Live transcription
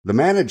The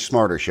Manage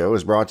Smarter Show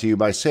is brought to you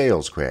by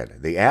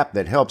SalesCred, the app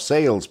that helps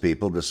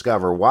salespeople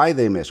discover why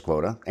they miss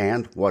quota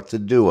and what to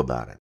do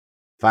about it.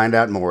 Find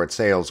out more at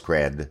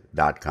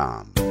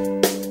salescred.com.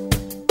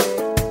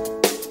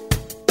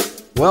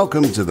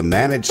 Welcome to the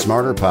Manage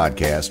Smarter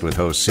podcast with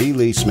hosts C.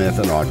 Lee Smith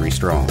and Audrey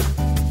Strong.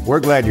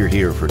 We're glad you're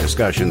here for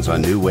discussions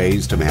on new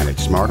ways to manage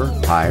smarter,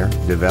 hire,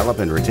 develop,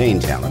 and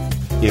retain talent,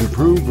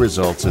 improve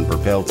results, and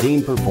propel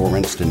team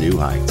performance to new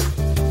heights.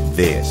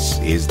 This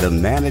is the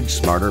Manage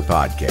Smarter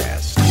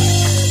podcast.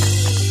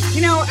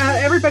 You know,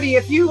 everybody,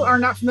 if you are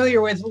not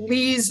familiar with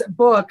Lee's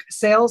book,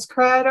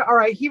 SalesCred, all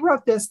right, he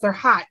wrote this. They're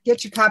hot.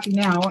 Get your copy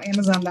now,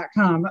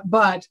 Amazon.com.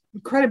 But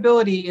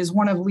credibility is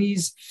one of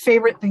Lee's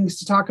favorite things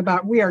to talk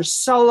about. We are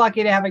so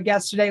lucky to have a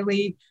guest today,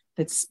 Lee,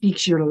 that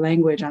speaks your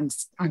language on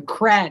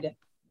cred.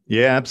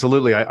 Yeah,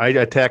 absolutely. I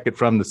attack it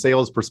from the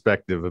sales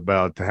perspective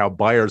about how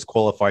buyers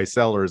qualify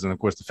sellers. And of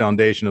course, the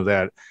foundation of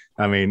that,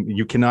 I mean,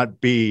 you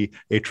cannot be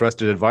a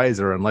trusted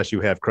advisor unless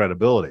you have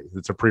credibility.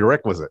 It's a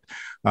prerequisite.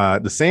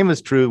 The same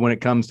is true when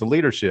it comes to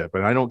leadership.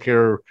 And I don't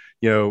care,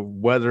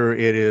 whether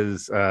it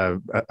is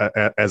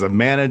as a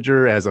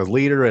manager, as a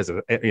leader, as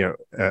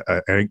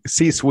a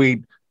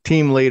C-suite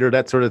team leader,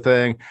 that sort of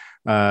thing.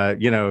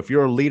 If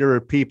you're a leader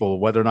of people,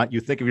 whether or not you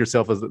think of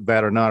yourself as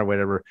that or not, or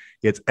whatever,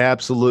 it's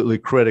absolutely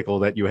critical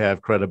that you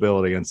have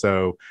credibility. And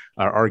so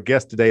our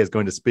guest today is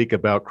going to speak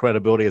about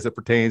credibility as it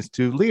pertains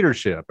to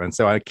leadership. And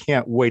so I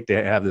can't wait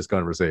to have this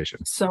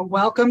conversation. So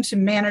welcome to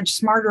Manage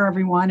Smarter,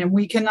 everyone. And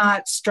we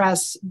cannot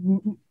stress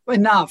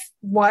enough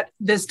what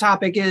this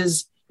topic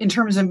is in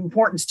terms of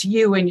importance to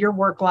you and your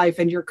work life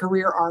and your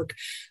career arc.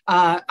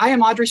 I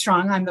am Audrey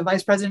Strong. I'm the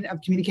Vice President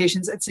of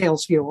Communications at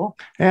SalesFuel.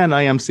 And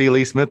I am C.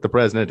 Lee Smith, the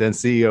President and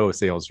CEO of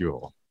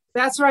SalesFuel.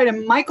 That's right.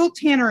 And Michael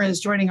Tanner is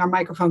joining our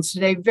microphones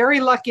today. Very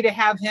lucky to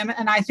have him.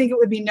 And I think it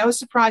would be no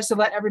surprise to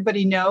let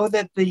everybody know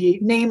that the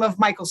name of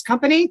Michael's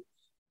company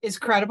is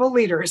Credible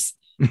Leaders.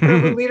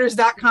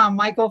 CredibleLeaders.com.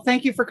 Michael,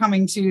 thank you for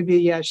coming to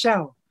the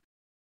show.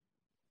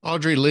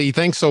 Audrey, Lee,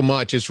 thanks so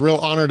much. It's a real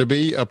honor to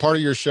be a part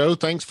of your show.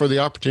 Thanks for the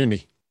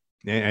opportunity.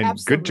 And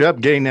Absolutely. Good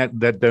job getting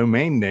that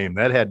domain name.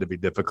 That had to be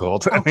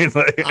difficult.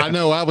 I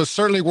know. I was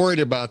certainly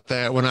worried about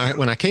that when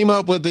I came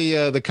up with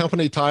the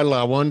company title.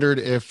 I wondered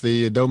if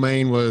the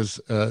domain was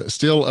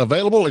still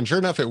available, and sure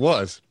enough, it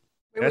was.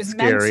 It was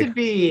meant to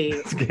be.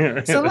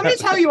 So let me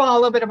tell you all a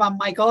little bit about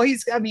Michael.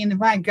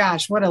 My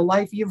gosh, what a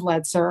life you've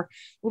led, sir.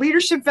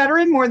 Leadership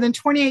veteran, more than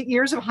 28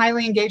 years of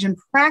highly engaged and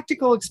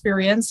practical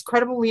experience.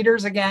 Credible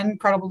Leaders, again,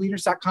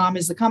 CredibleLeaders.com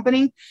is the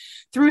company.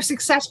 Through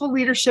successful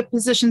leadership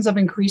positions of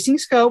increasing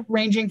scope,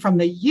 ranging from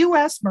the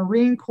U.S.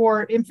 Marine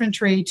Corps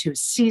infantry to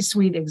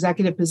C-suite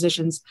executive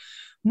positions,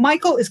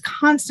 Michael is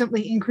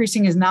constantly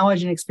increasing his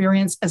knowledge and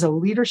experience as a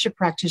leadership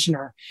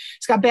practitioner.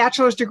 He's got a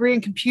bachelor's degree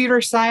in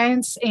computer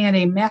science and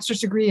a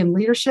master's degree in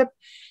leadership,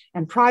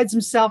 and prides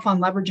himself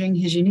on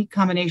leveraging his unique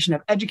combination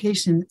of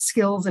education,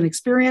 skills, and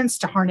experience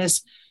to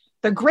harness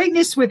the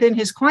greatness within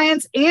his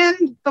clients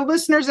and the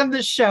listeners of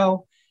this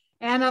show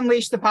and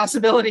unleash the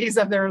possibilities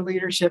of their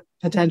leadership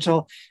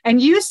potential.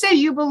 And you say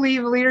you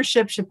believe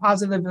leadership should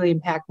positively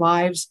impact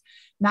lives,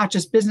 not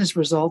just business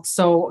results.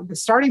 So the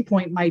starting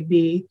point might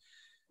be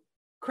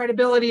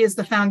credibility is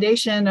the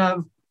foundation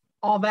of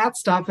all that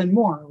stuff and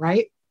more,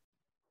 right?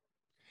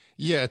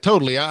 Yeah,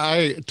 totally.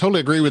 I totally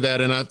agree with that.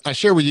 And I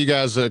share with you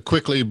guys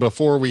quickly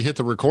before we hit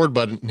the record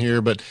button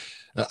here, but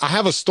I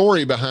have a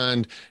story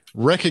behind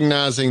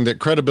recognizing that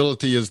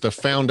credibility is the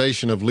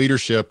foundation of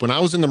leadership. When I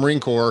was in the Marine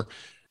Corps,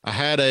 I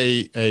had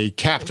a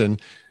captain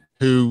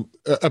who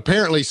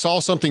apparently saw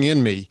something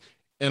in me.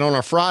 And on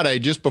a Friday,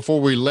 just before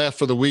we left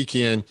for the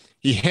weekend,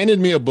 he handed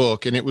me a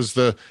book, and it was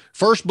the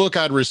first book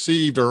I'd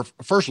received, or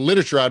first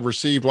literature I'd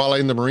received while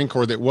in the Marine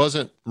Corps that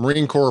wasn't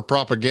Marine Corps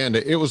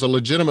propaganda. It was a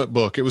legitimate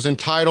book. It was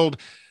entitled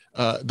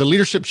The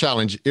Leadership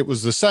Challenge. It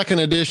was the second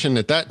edition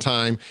at that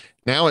time.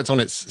 Now it's on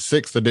its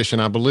sixth edition,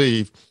 I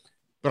believe.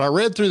 But I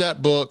read through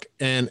that book,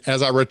 and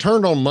as I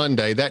returned on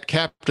Monday, that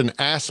captain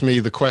asked me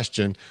the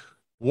question,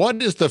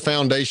 what is the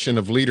foundation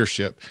of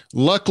leadership?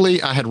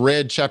 Luckily, I had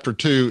read chapter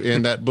 2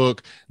 in that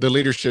book, The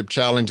Leadership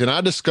Challenge, and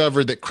I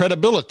discovered that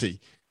credibility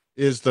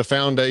is the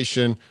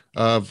foundation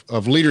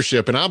of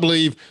leadership. And I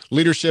believe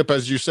leadership,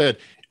 as you said,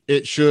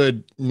 it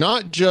should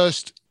not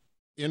just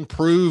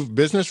improve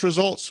business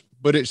results,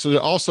 but it should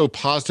also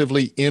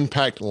positively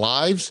impact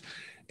lives.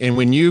 And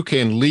when you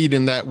can lead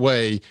in that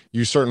way,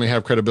 you certainly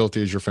have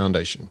credibility as your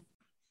foundation.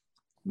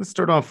 Let's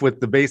start off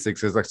with the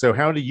basics. So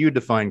how do you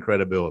define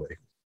credibility?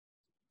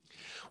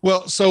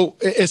 Well, so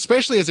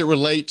especially as it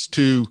relates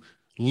to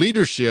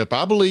leadership,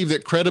 I believe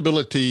that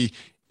credibility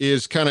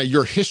is kind of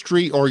your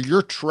history or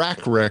your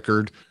track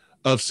record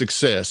of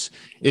success.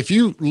 If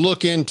you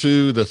look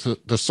into the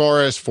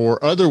thesaurus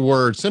for other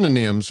words,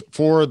 synonyms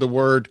for the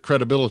word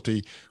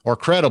credibility or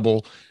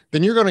credible,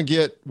 then you're going to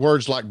get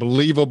words like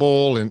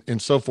believable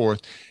and so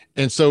forth.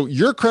 And so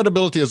your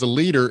credibility as a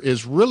leader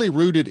is really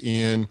rooted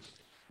in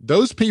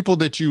those people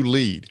that you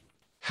lead.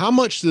 How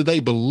much do they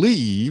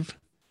believe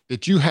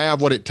that you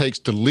have what it takes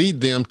to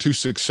lead them to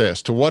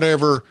success, to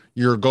whatever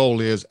your goal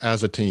is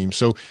as a team.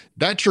 So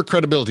that's your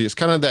credibility. It's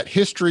kind of that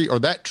history or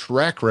that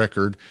track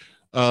record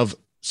of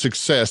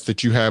success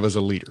that you have as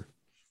a leader.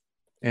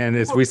 And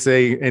as we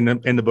say in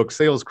the book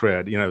Sales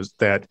Cred,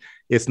 that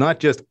it's not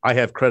just I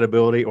have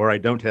credibility or I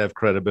don't have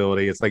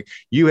credibility. It's like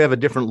you have a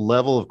different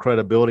level of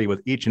credibility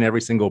with each and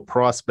every single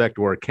prospect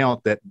or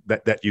account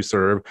that you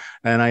serve.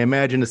 And I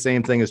imagine the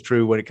same thing is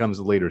true when it comes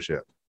to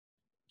leadership.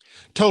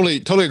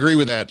 Totally agree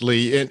with that,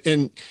 Lee.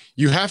 And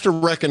you have to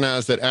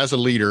recognize that as a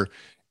leader,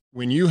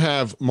 when you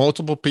have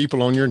multiple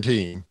people on your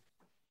team,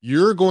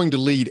 you're going to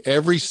lead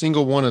every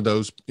single one of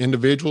those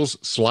individuals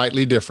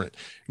slightly different.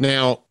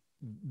 Now,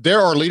 there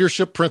are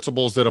leadership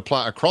principles that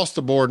apply across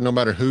the board, no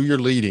matter who you're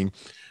leading,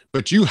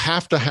 but you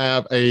have to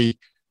have a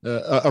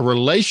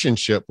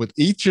relationship with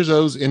each of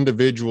those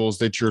individuals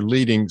that you're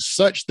leading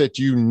such that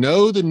you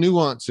know the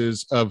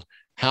nuances of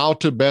how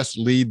to best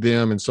lead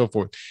them and so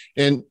forth.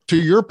 And to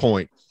your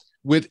point,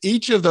 with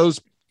each of those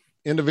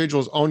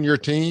individuals on your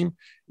team,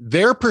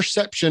 their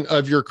perception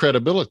of your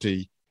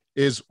credibility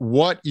is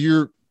what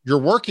you're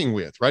working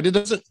with, right?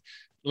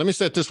 Let me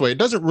say it this way. It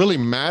doesn't really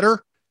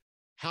matter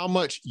how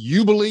much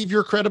you believe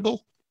you're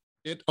credible.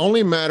 It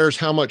only matters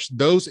how much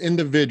those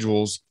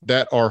individuals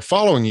that are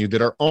following you,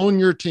 that are on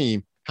your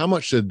team, how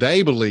much do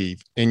they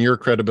believe in your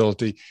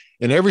credibility?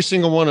 And every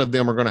single one of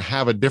them are going to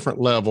have a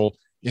different level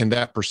in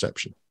that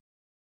perception.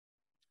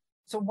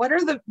 So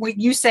when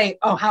you say,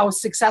 how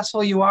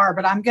successful you are,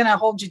 but I'm going to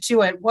hold you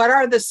to it. What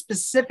are the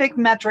specific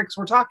metrics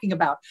we're talking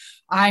about?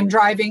 I'm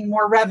driving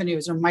more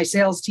revenues, or my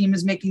sales team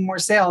is making more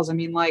sales. I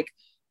mean, like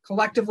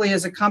collectively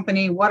as a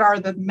company, what are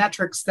the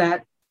metrics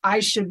that I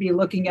should be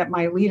looking at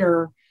my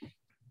leader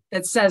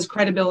that says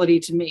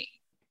credibility to me?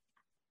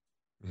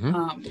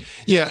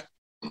 Yeah.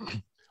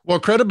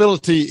 Well,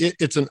 credibility,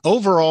 it's an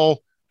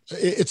overall,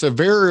 it's a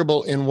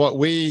variable in what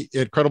we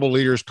at Credible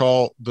Leaders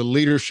call the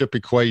leadership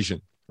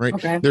equation, right?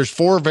 Okay. There's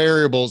 4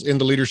 variables in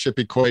the leadership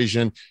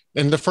equation.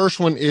 And the first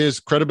one is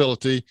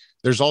credibility.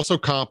 There's also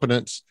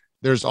competence.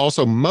 There's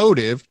also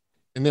motive.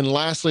 And then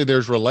lastly,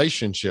 there's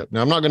relationship.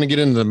 Now, I'm not going to get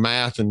into the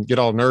math and get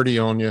all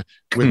nerdy on you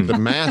with the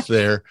math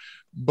there,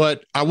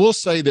 but I will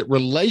say that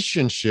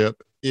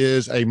relationship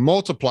is a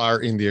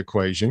multiplier in the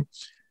equation.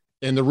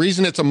 And the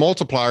reason it's a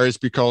multiplier is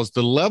because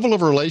the level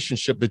of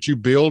relationship that you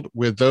build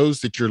with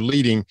those that you're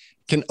leading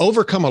can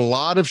overcome a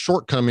lot of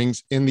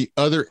shortcomings in the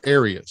other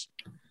areas.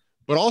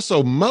 But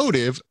also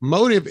motive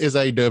is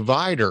a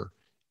divider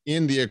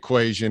in the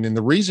equation. And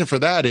the reason for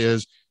that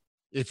is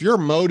if your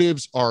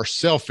motives are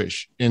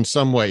selfish in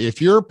some way,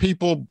 if your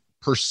people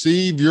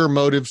perceive your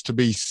motives to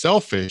be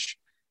selfish,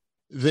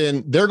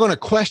 then they're going to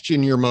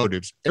question your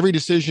motives. Every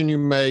decision you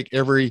make,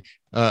 every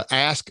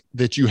ask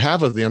that you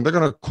have of them, they're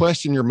going to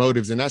question your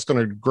motives, and that's going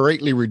to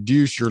greatly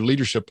reduce your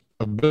leadership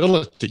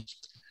ability.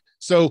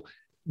 So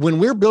when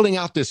we're building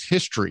out this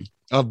history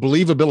of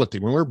believability,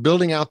 when we're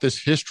building out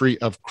this history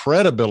of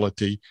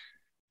credibility,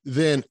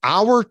 then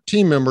our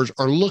team members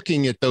are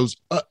looking at those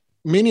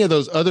many of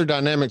those other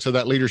dynamics of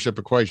that leadership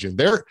equation.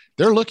 They're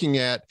looking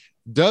at,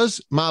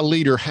 does my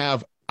leader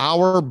have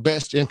our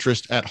best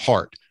interest at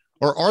heart?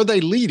 Or are they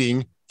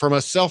leading from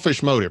a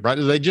selfish motive, right?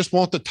 Do they just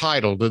want the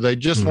title? Do they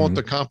just want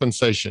the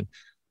compensation?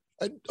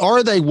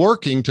 Are they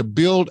working to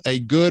build a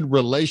good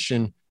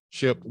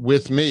relationship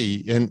with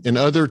me and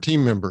other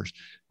team members?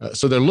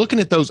 So they're looking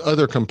at those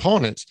other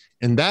components,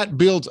 and that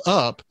builds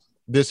up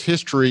this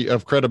history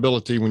of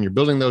credibility when you're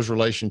building those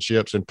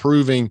relationships and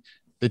proving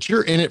that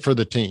you're in it for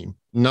the team,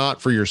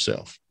 not for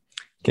yourself.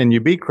 Can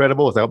you be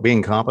credible without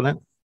being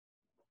competent?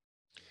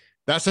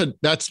 That's a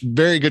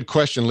very good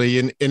question, Lee.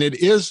 And it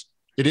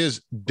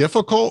is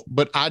difficult,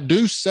 but I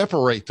do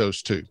separate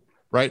those two,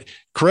 right?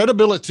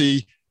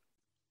 Credibility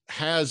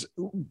has,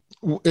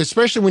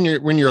 especially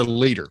when you're a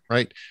leader,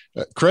 right?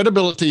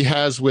 Credibility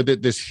has with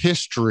it this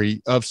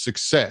history of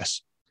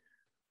success.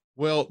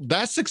 Well,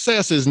 that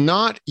success is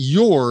not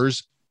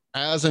yours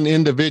as an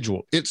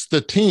individual. It's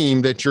the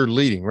team that you're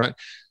leading, right?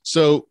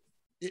 So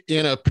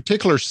in a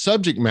particular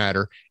subject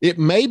matter, it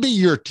may be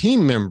your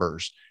team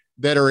members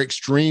that are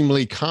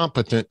extremely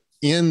competent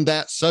in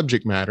that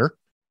subject matter,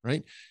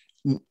 right?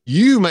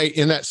 You may,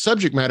 in that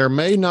subject matter,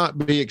 may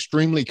not be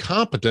extremely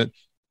competent,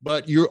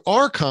 but you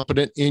are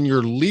competent in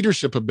your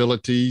leadership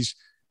abilities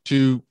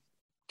to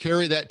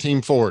carry that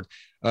team forward.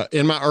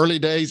 In my early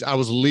days, I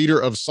was a leader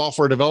of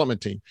software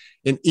development team.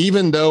 And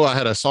even though I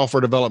had a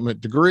software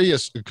development degree, a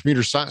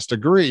computer science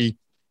degree,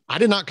 I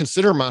did not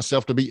consider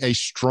myself to be a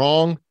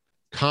strong,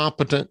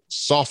 competent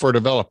software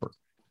developer.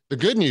 The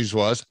good news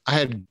was I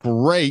had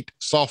great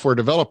software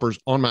developers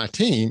on my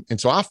team.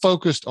 And so I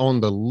focused on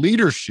the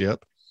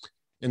leadership,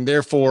 and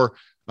therefore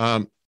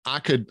I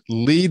could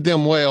lead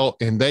them well,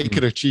 and they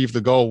could achieve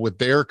the goal with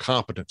their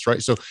competence,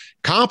 right? So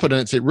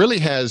competence, it really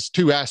has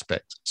 2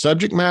 aspects: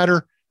 subject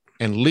matter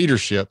and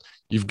leadership.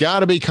 You've got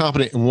to be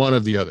competent in one or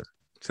the other.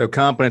 So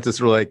competence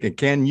is really like,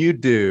 can you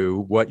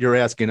do what you're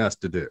asking us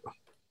to do?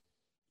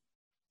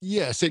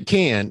 Yes, it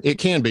can. It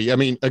can be. I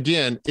mean,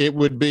 again,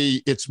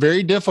 it's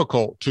very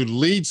difficult to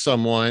lead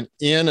someone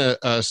in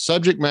a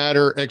subject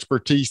matter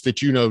expertise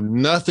that you know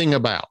nothing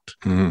about.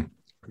 Mm-hmm.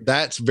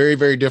 That's very,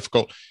 very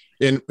difficult.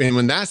 And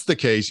when that's the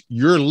case,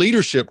 your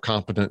leadership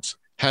competence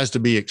has to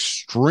be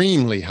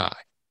extremely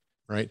high,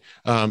 right?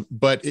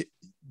 But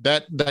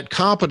that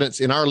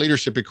competence in our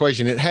leadership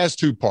equation, it has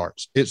two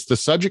parts. It's the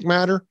subject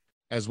matter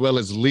as well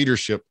as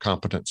leadership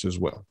competence as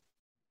well.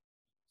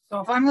 So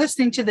if I'm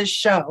listening to this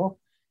show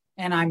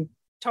and I'm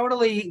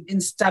totally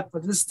in step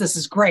with this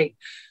is great.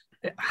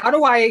 How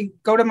do I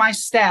go to my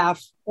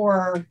staff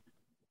or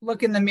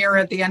look in the mirror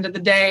at the end of the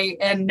day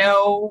and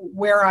know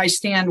where I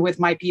stand with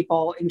my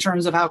people in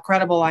terms of how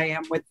credible I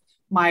am with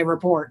my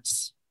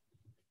reports?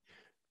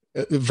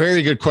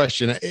 Very good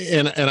question.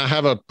 And I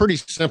have a pretty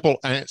simple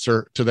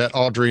answer to that,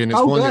 Audrey, and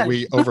it's one that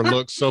we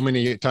overlook so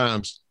many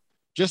times.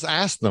 Just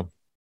ask them.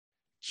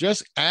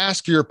 Just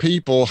ask your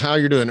people how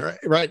you're doing,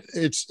 right?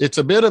 It's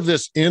a bit of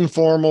this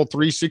informal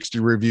 360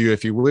 review,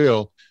 if you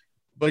will.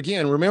 But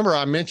again, remember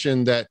I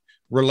mentioned that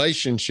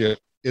relationship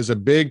is a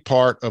big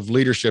part of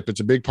leadership.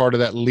 It's a big part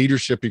of that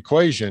leadership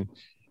equation.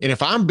 And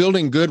if I'm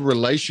building good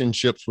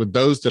relationships with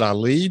those that I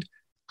lead,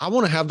 I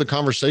want to have the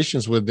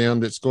conversations with them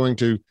that's going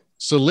to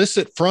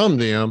solicit from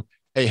them,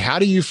 hey, how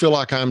do you feel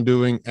like I'm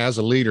doing as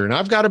a leader? And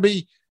I've got to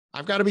be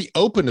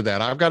open to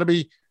that. I've got to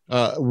be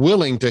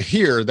willing to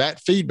hear that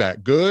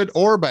feedback, good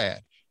or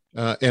bad.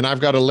 And I've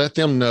got to let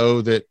them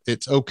know that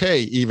it's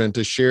okay even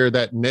to share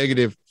that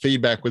negative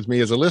feedback with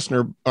me as a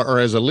listener or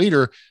as a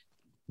leader,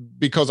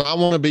 because I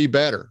want to be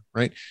better,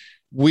 right?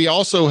 We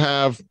also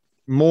have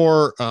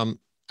more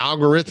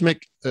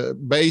algorithmic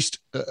based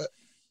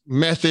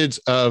methods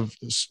of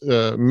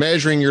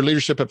measuring your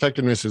leadership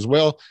effectiveness as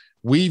well.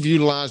 We've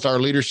utilized our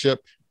leadership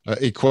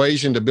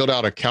equation to build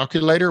out a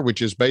calculator,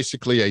 which is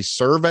basically a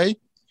survey.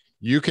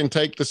 You can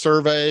take the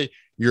survey,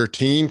 your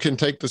team can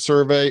take the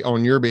survey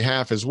on your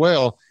behalf as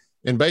well.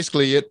 And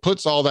basically it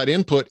puts all that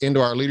input into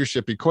our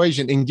leadership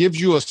equation and gives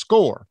you a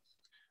score.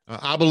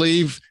 I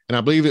believe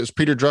it was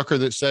Peter Drucker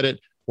that said it,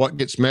 what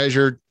gets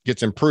measured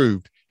gets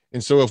improved.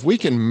 And so if we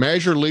can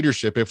measure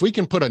leadership, if we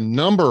can put a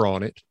number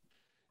on it,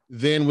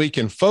 then we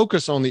can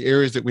focus on the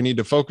areas that we need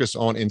to focus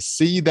on and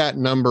see that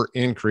number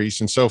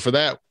increase. And so for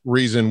that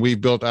reason, we've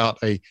built out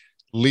a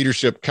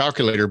leadership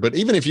calculator. But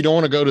even if you don't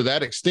want to go to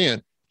that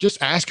extent, just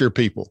ask your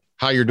people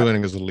how you're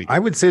doing as a leader. I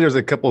would say there's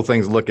a couple of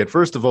things to look at.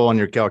 First of all, on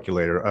your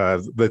calculator,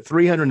 the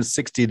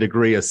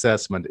 360-degree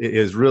assessment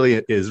is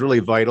really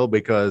vital,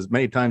 because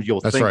many times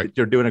you'll think that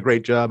you're doing a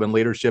great job in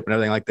leadership and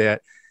everything like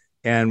that.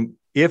 And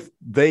if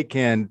they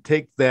can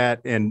take that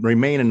and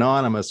remain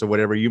anonymous or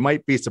whatever, you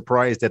might be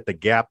surprised at the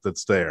gap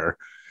that's there.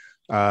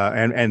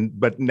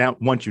 But now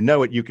once you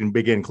know it, you can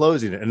begin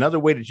closing it. Another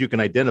way that you can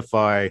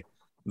identify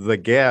the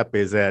gap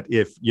is that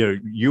if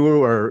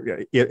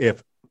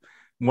if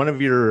one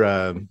of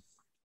your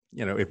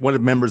if one of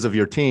the members of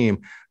your team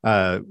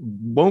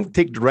won't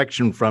take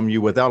direction from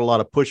you without a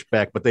lot of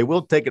pushback, but they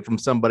will take it from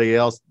somebody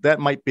else, that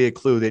might be a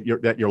clue that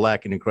you're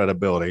lacking in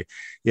credibility.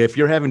 If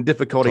you're having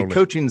difficulty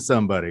coaching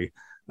somebody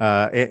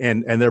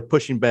and they're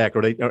pushing back,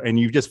 and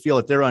you just feel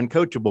that they're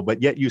uncoachable,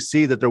 but yet you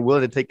see that they're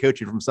willing to take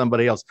coaching from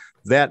somebody else,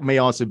 that may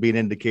also be an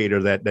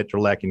indicator that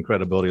you're lacking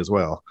credibility as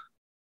well.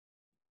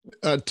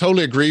 I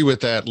totally agree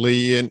with that,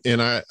 Lee.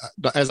 And I,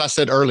 as I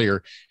said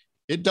earlier,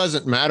 it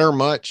doesn't matter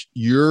much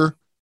your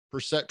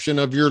perception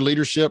of your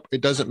leadership.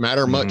 It doesn't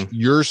matter much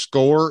your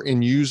score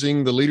in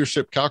using the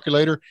leadership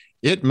calculator.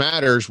 It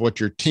matters what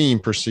your team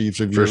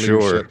perceives of your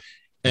leadership.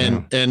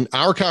 Sure. And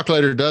our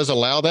calculator does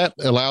allow that.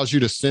 It allows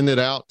you to send it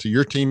out to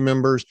your team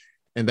members,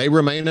 and they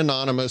remain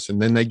anonymous, and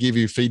then they give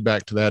you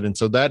feedback to that. And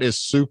so that is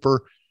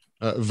super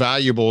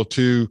valuable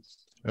to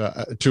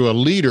a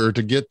leader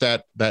to get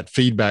that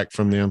feedback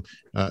from them,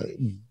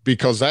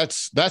 because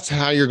that's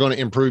how you're going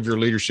to improve your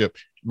leadership,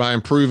 by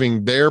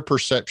improving their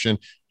perception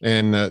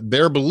and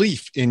their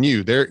belief in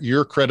you,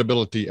 your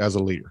credibility as a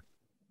leader.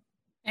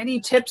 Any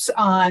tips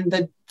on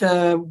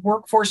the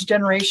workforce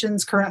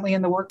generations currently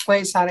in the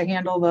workplace, how to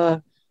handle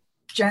the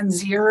Gen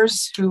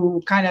Zers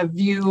who kind of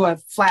view a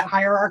flat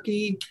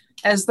hierarchy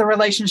as the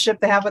relationship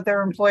they have with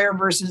their employer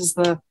versus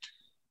the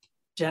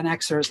Gen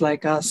Xers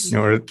like us, to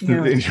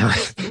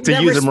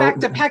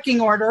respect a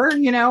pecking order,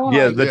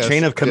 the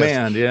chain of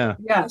command.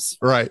 Yes.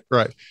 Right.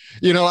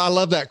 I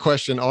love that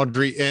question,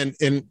 Audrey. And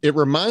it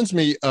reminds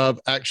me of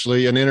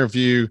actually an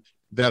interview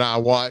that I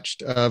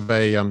watched of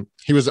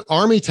he was an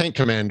Army tank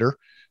commander,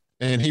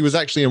 and he was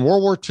actually in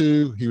World War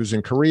II. He was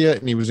in Korea,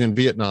 and he was in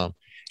Vietnam.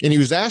 And he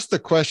was asked the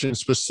question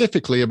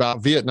specifically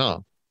about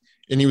Vietnam.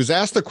 And he was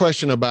asked the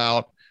question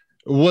about,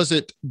 was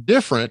it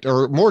different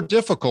or more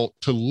difficult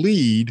to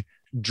lead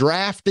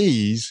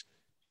draftees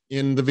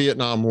in the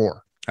Vietnam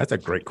War? That's a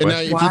great question.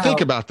 And now, if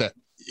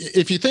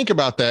you think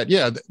about that,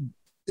 yeah,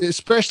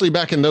 especially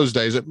back in those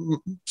days,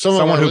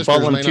 someone who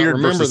volunteered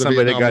versus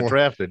somebody that got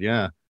drafted.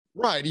 Yeah.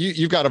 Right.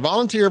 You've got a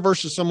volunteer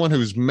versus someone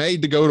who's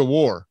made to go to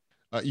war.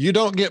 You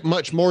don't get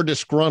much more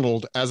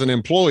disgruntled as an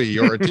employee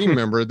or a team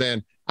member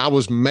than I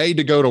was made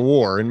to go to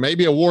war, and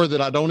maybe a war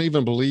that I don't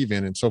even believe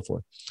in, and so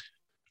forth.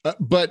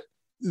 But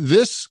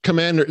this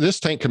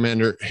tank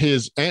commander,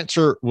 his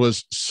answer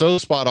was so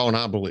spot on,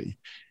 I believe.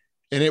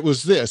 And it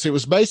was this. It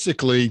was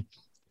basically,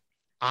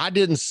 I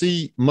didn't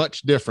see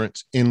much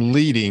difference in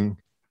leading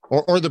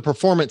or the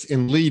performance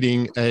in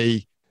leading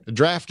a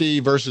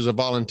draftee versus a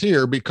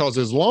volunteer, because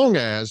as long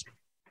as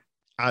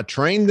I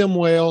trained them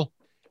well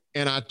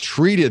and I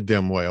treated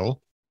them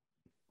well,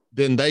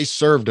 then they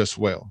served us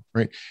well,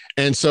 right?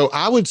 And so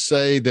I would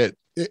say that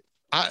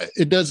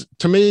it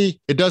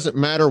doesn't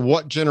matter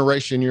what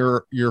generation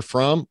you're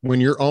from.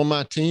 When you're on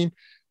my team,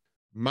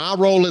 my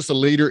role as a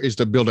leader is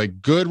to build a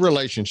good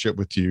relationship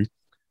with you,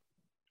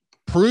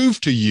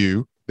 prove to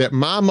you that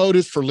my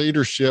motives for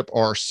leadership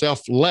are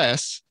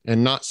selfless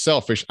and not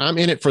selfish. I'm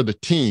in it for the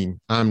team.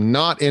 I'm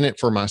not in it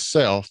for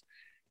myself.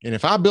 And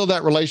if I build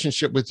that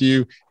relationship with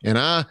you and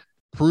I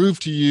prove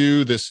to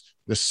you the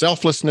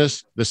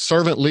selflessness, the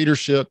servant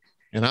leadership,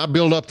 and I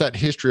build up that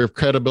history of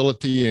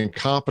credibility and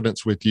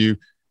competence with you,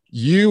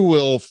 you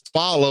will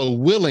follow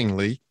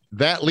willingly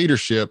that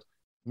leadership,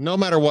 no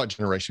matter what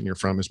generation you're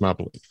from, is my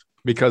belief.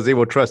 Because they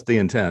will trust the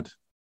intent.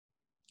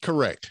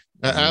 Correct.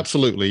 Mm-hmm.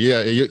 Absolutely.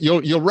 Yeah.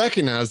 You'll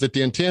recognize that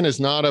the intent is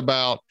not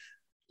about,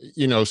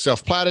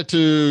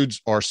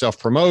 self-platitudes or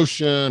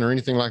self-promotion or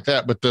anything like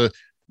that, but the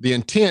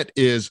intent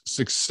is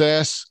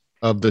success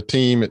of the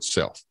team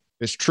itself.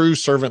 It's true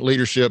servant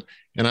leadership.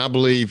 And I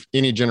believe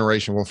any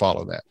generation will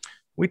follow that.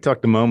 We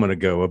talked a moment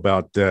ago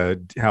about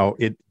how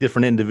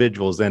different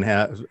individuals then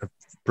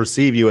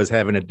perceive you as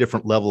having a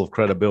different level of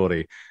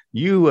credibility.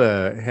 You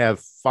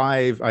have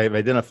I've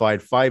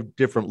identified 5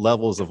 different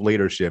levels of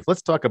leadership.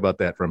 Let's talk about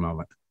that for a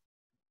moment.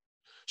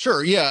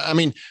 Sure. Yeah. I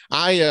mean,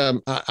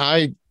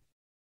 I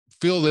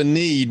feel the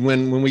need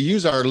when we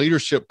use our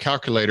leadership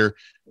calculator,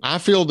 I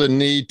feel the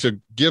need to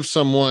give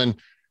someone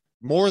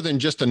more than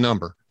just a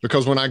number,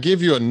 because when I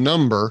give you a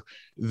number,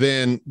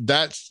 then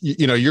that's,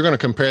 you're going to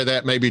compare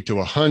that maybe to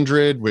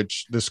 100,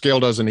 which the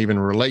scale doesn't even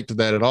relate to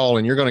that at all.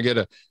 And you're going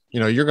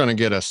to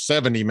get a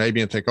 70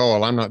 maybe and think, oh,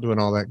 well, I'm not doing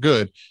all that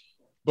good.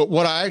 But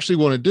what I actually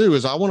want to do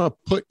is I want to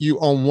put you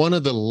on one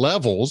of the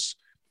levels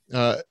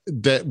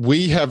that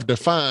we have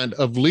defined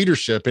of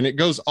leadership. And it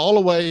goes all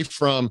the way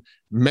from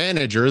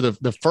manager.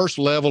 The first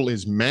level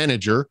is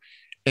manager.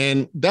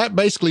 And that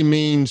basically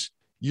means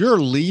you're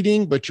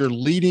leading, but you're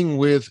leading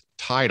with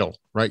title,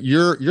 right?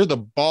 You're the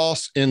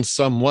boss in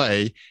some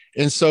way.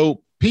 And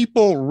so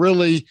people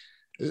really,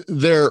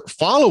 they're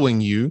following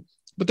you,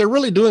 but they're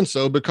really doing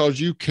so because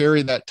you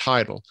carry that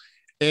title.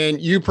 And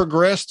you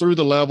progress through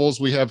the levels.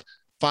 We have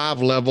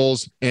 5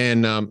 levels,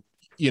 and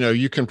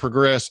you can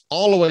progress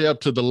all the way up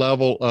to the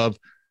level of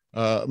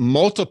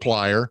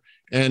multiplier.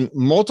 And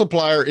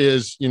multiplier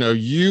is,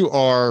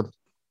 you're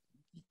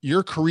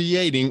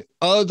creating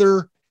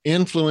other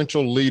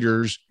influential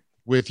leaders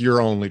with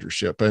your own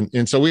leadership.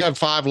 And so we have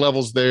 5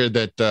 levels there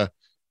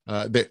that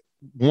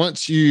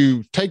once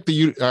you take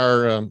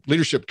our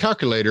leadership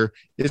calculator,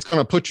 it's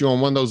going to put you on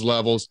one of those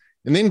levels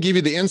and then give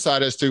you the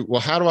insight as to,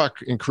 well, how do I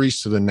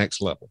increase to the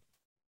next level?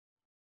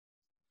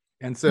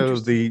 And so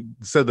the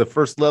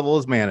first level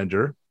is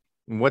manager.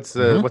 What's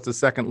the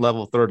second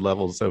level, third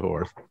level, and so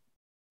forth?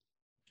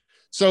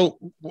 So,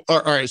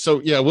 all right.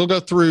 So yeah, we'll go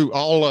through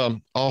all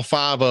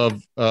 5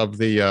 of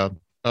the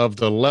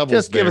levels.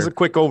 Just give us a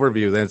quick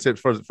overview then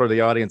for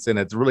the audience, and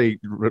it's really,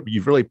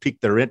 you've really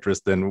piqued their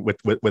interest in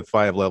with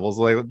 5 levels.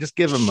 Like, just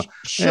give them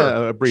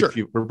a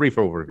brief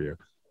overview.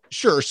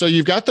 Sure. So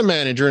you've got the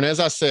manager, and as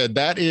I said,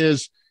 that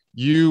is,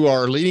 you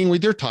are leading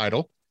with your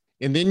title,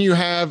 and then you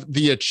have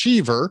the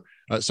achiever.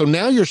 So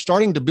now you're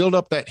starting to build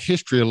up that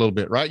history a little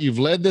bit, right? You've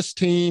led this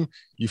team,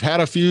 you've had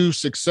a few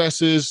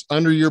successes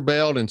under your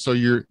belt, and so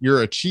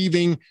you're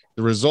achieving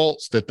the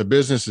results that the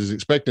business is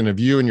expecting of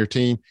you and your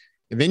team.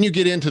 And then you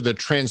get into the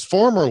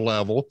transformer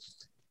level.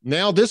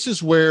 Now this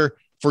is where,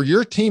 for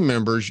your team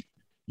members,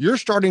 you're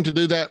starting to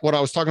do that, what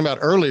I was talking about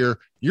earlier.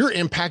 You're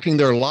impacting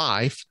their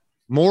life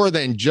more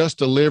than just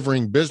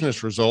delivering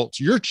business results.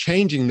 You're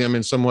changing them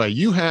in some way.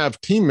 You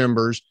have team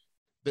members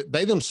that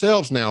they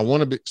themselves now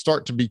want to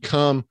start to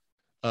become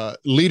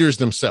leaders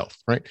themselves,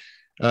 right?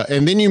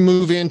 And then you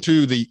move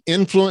into the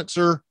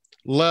influencer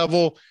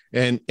level.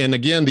 And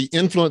again, the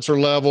influencer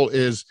level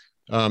is,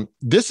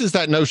 this is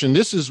that notion.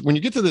 This is when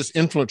you get to this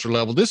influencer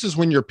level, this is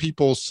when your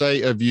people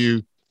say of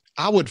you,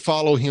 I would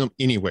follow him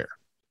anywhere,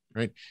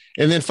 right?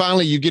 And then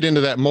finally, you get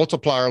into that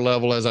multiplier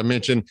level, as I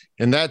mentioned,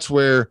 and that's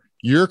where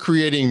you're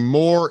creating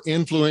more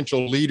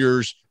influential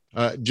leaders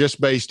just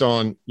based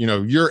on,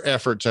 your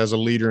efforts as a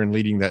leader and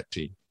leading that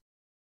team.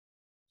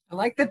 I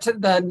like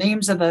the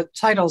names of the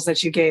titles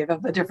that you gave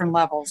of the different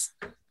levels.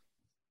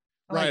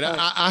 Right.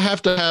 I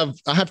have to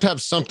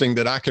have something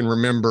that I can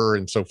remember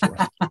and so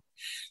forth.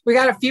 We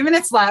got a few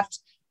minutes left.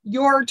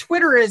 Your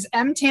Twitter is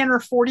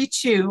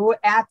mtanner42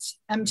 at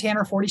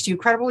mtanner42.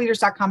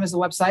 Credibleleaders.com is the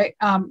website.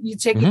 You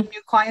take new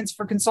clients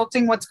for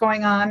consulting. What's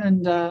going on,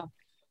 and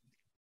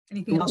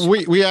anything else?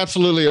 We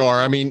absolutely are.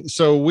 I mean,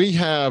 so we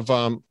have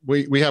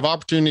we have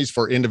opportunities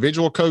for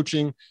individual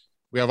coaching.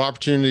 We have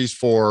opportunities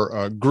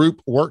for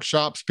group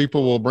workshops.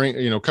 People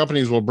will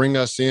companies will bring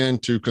us in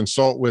to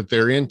consult with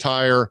their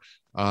entire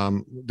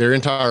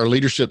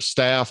leadership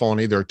staff on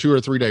either a 2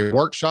 or 3 day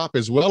workshop,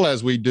 as well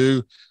as we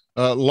do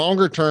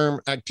longer term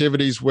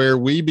activities where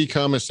we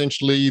become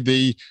essentially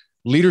the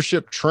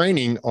leadership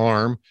training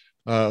arm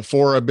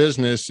for a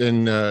business.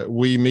 And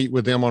we meet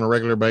with them on a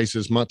regular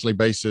basis, monthly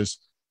basis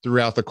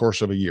throughout the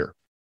course of a year.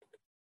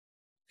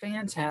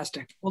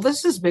 Fantastic. Well,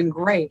 this has been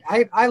great.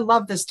 I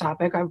love this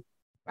topic.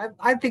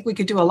 I think we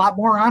could do a lot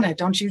more on it,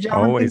 don't you, John?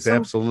 Always,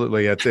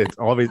 absolutely.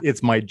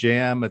 It's my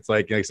jam. It's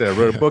like I said, I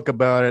wrote a book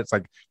about it. It's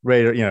like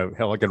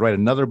hell, I could write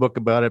another book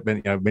about it.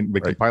 But I've been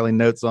compiling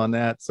notes on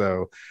that.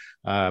 So,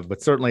 but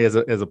certainly as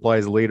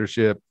applies to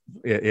leadership,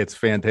 it's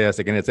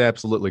fantastic and it's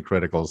absolutely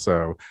critical.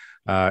 So,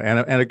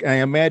 and I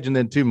imagine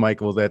then too,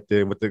 Michael, that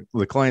with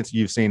the clients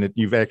you've seen, that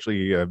you've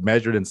actually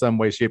measured in some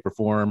way, shape, or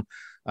form,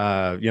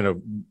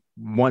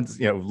 once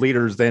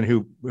leaders then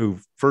who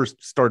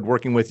first started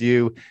working with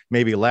you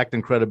maybe lacked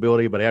in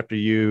credibility, but after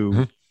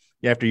you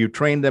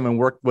trained them and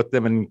worked with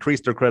them and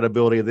increased their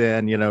credibility,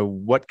 then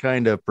what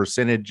kind of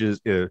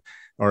percentages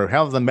or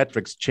how have the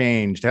metrics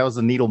changed? How's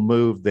the needle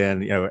moved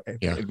then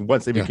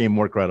once they became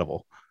more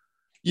credible?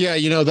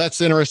 Yeah, that's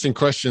an interesting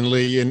question,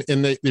 Lee. And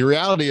the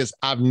reality is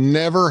I've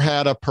never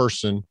had a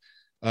person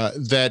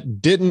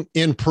that didn't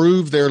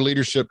improve their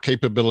leadership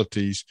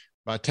capabilities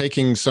by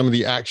taking some of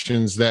the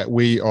actions that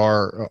we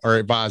are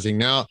advising.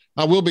 Now,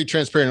 I will be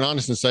transparent and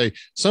honest and say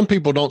some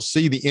people don't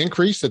see the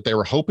increase that they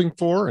were hoping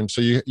for. And so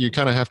you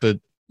kind of have to,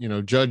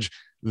 judge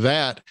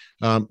that.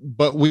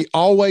 But we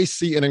always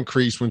see an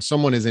increase when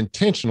someone is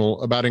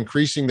intentional about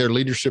increasing their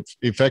leadership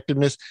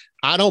effectiveness.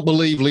 I don't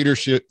believe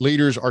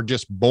leaders are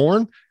just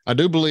born. I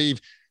do believe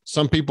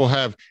some people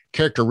have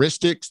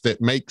characteristics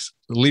that makes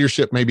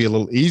leadership maybe a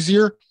little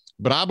easier,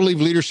 but I believe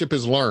leadership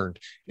is learned.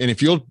 And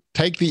if you'll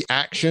take the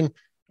action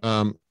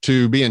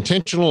to be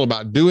intentional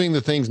about doing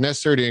the things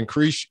necessary to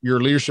increase your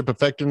leadership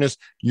effectiveness,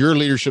 your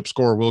leadership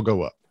score will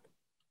go up.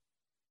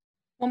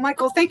 Well,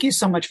 Michael, thank you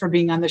so much for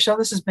being on the show.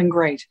 This has been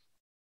great.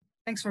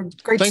 Thanks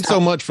so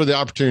much for the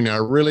opportunity. I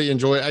really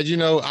enjoy it. As you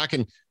know, I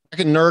can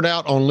nerd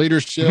out on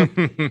leadership,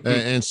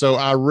 and so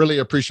I really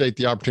appreciate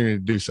the opportunity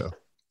to do so.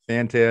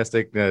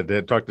 Fantastic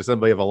to talk to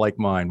somebody of a like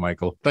mind,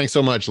 Michael. Thanks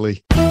so much,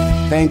 Lee.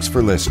 Thanks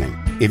for listening.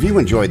 If you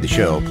enjoyed the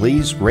show,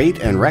 please rate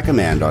and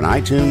recommend on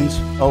iTunes,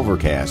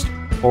 Overcast,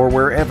 or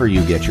wherever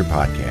you get your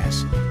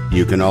podcasts.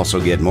 You can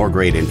also get more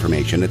great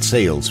information at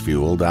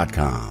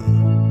salesfuel.com.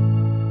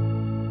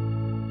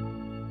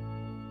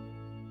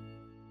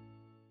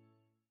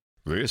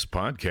 This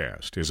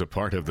podcast is a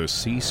part of the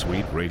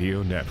C-Suite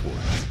Radio Network.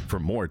 For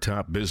more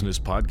top business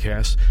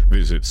podcasts,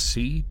 visit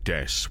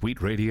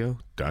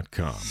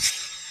c-suiteradio.com.